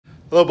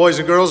Hello boys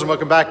and girls, and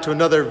welcome back to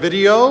another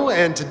video.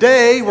 And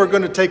today we're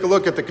going to take a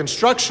look at the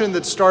construction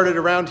that started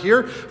around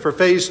here for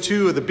phase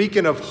 2 of the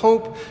Beacon of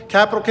Hope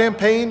capital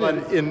campaign.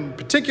 But in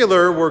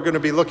particular, we're going to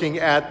be looking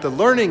at the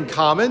Learning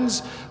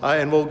Commons,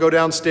 and we'll go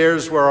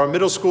downstairs where our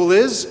middle school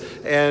is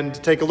and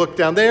take a look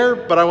down there.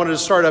 But I wanted to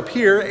start up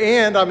here,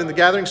 and I'm in the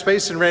gathering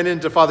space and ran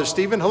into Father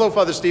Stephen. Hello,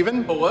 Father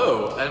Stephen.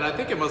 Hello, and I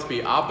think it must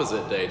be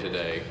opposite day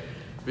today,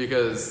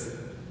 because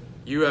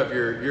you have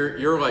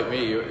you're like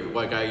me,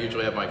 like I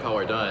usually have my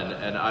collar done,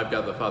 and I've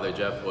got the Father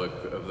Jeff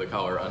look of the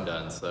collar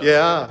undone. So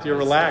yeah, you're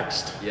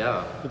relaxed.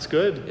 Yeah. It's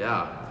good.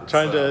 Yeah.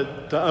 Trying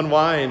to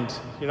unwind.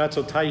 You're not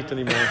so tight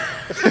anymore.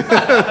 Something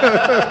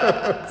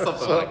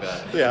like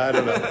that. Yeah, I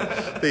don't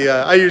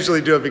know. I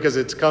usually do it because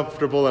it's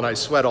comfortable and I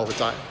sweat all the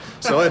time.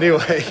 So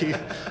anyway,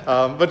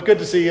 but good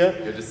to see you.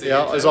 Good to see you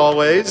as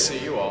always. Good to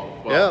see you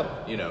all. Well,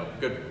 yeah. You know,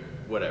 good,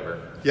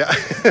 whatever. Yeah.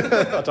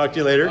 I'll talk to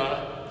you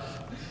later.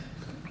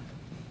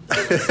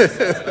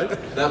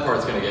 That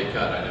part's going to get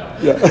cut, I know.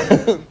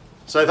 Yeah.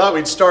 So I thought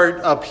we'd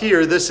start up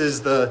here. This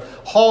is the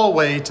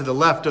hallway to the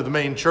left of the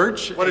main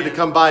church. I wanted to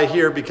come by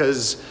here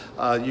because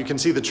you can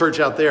see the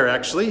church out there,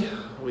 actually.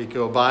 We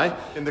go by.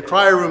 In the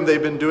crier room,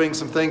 they've been doing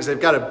some things. They've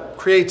got to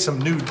create some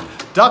new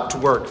duct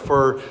work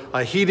for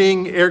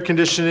heating, air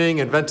conditioning,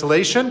 and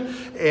ventilation.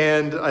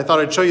 And I thought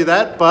I'd show you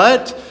that.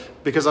 But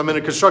because I'm in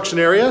a construction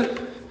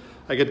area,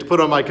 I get to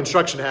put on my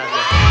construction hat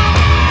now.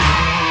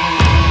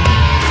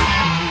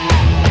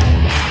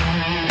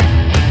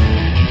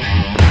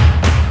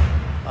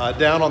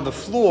 Down on the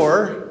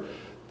floor,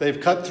 they've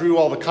cut through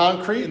all the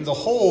concrete in the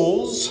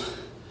holes.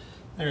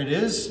 There it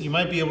is. You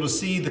might be able to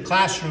see the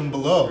classroom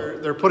below.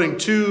 They're putting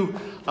two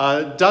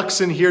ducts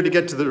in here to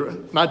get to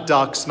the, not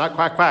ducts, not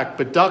quack quack,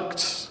 but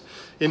ducts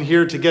in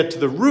here to get to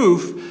the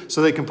roof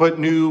so they can put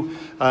new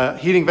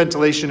heating,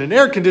 ventilation, and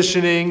air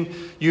conditioning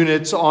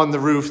units on the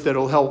roof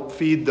that'll help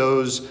feed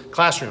those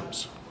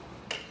classrooms.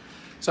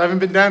 So I haven't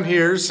been down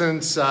here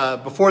since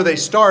before they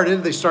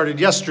started. They started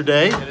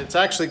yesterday, and it's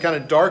actually kind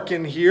of dark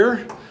in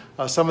here.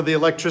 Some of the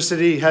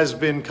electricity has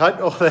been cut.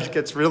 Oh, that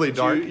gets really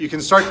dark. You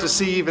can start to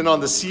see even on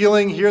the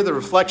ceiling here, the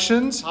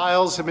reflections.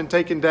 Tiles have been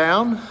taken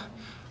down,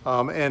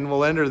 and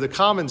we'll enter the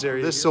commons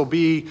area. This will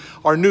be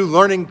our new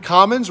Learning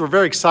Commons. We're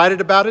very excited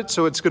about it.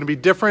 So it's going to be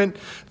different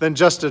than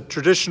just a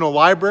traditional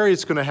library.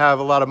 It's going to have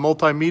a lot of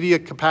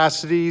multimedia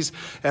capacities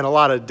and a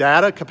lot of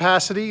data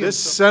capacity. This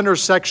center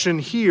section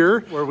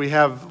here, where we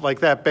have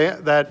like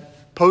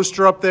that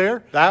poster up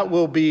there, that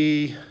will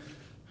be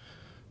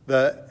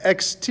the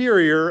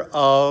exterior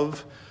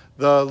of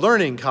the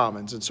Learning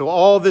Commons. And so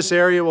all this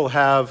area will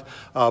have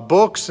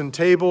books and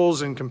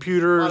tables and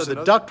computers. The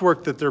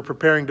ductwork that they're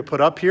preparing to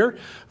put up here,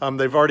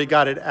 they've already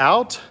got it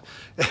out.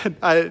 And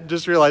I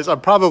just realized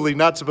I'm probably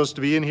not supposed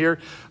to be in here,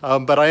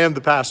 but I am the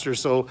pastor,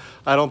 so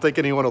I don't think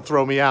anyone will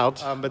throw me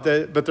out. But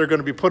they're going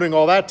to be putting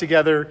all that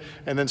together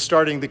and then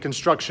starting the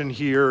construction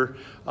here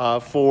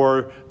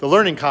for the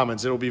Learning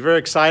Commons. It'll be very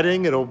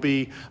exciting. It'll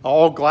be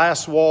all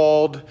glass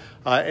walled,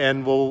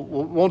 and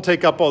won't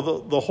take up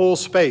all the whole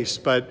space,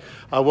 but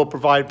we'll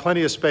provide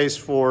plenty of space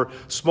for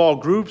small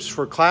groups,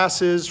 for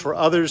classes, for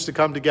others to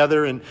come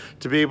together and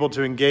to be able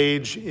to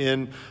engage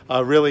in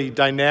a really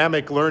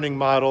dynamic learning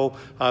model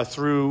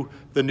through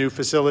the new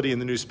facility and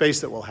the new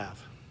space that we'll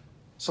have.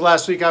 So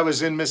last week I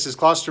was in Mrs.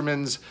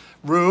 Klosterman's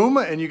room,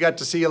 and you got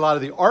to see a lot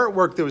of the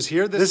artwork that was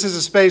here. This is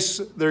a space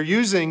they're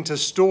using to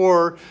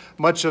store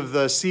much of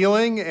the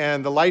ceiling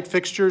and the light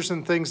fixtures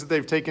and things that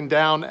they've taken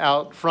down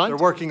out front. They're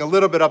working a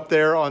little bit up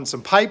there on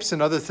some pipes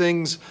and other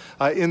things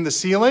in the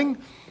ceiling.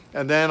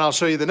 And then I'll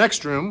show you the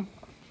next room.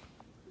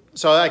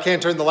 So I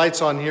can't turn the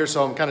lights on here,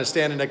 so I'm kind of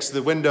standing next to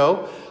the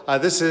window.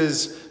 This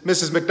is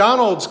Mrs.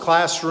 McDonald's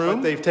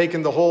classroom. They've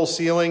taken the whole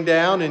ceiling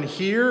down in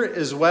here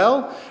as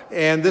well.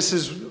 And this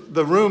is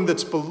the room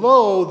that's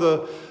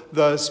below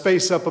the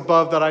space up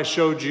above that I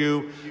showed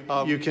you.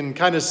 You can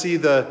kind of see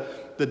the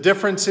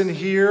difference in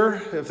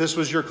here. If this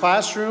was your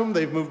classroom,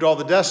 they've moved all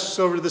the desks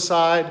over to the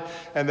side,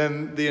 and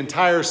then the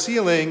entire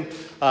ceiling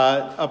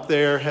up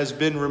there has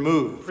been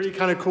removed. Pretty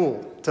kind of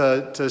cool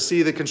to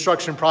see the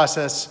construction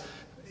process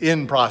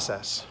in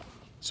process.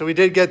 So we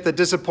did get the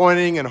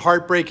disappointing and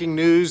heartbreaking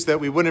news that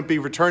we wouldn't be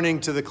returning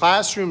to the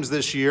classrooms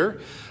this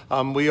year.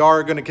 We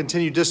are going to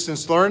continue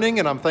distance learning,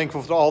 and I'm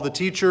thankful to all the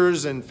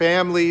teachers and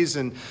families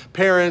and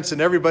parents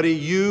and everybody,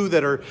 you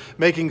that are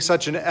making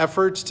such an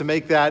effort to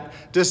make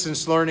that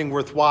distance learning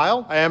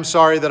worthwhile. I am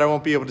sorry that I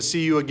won't be able to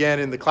see you again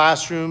in the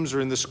classrooms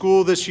or in the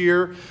school this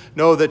year.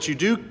 Know that you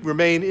do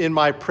remain in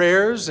my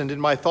prayers and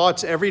in my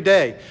thoughts every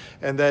day,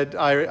 and that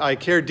I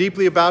care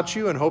deeply about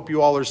you and hope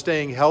you all are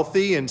staying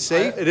healthy and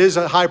safe. It is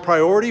a high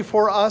priority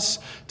for us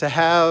to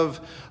have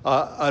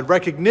a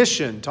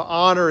recognition, to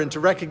honor and to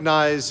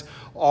recognize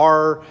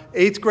our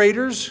 8th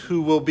graders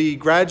who will be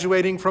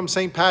graduating from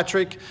St.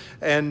 Patrick,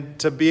 and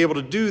to be able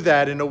to do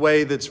that in a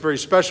way that's very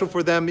special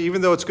for them,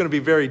 even though it's going to be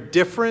very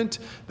different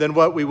than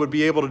what we would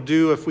be able to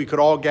do if we could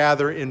all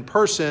gather in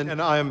person.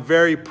 And I am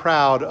very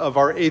proud of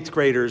our 8th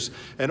graders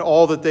and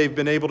all that they've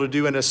been able to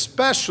do, and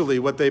especially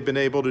what they've been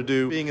able to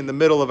do being in the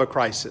middle of a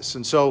crisis.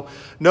 And so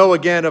know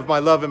again of my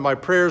love and my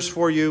prayers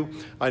for you.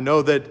 I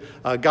know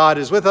that God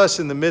is with us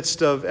in the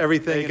midst of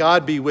everything. May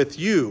God be with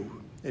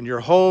you in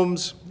your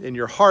homes, in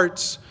your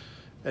hearts,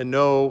 and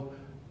know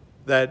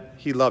that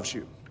he loves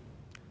you.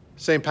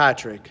 St.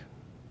 Patrick,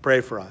 pray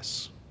for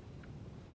us.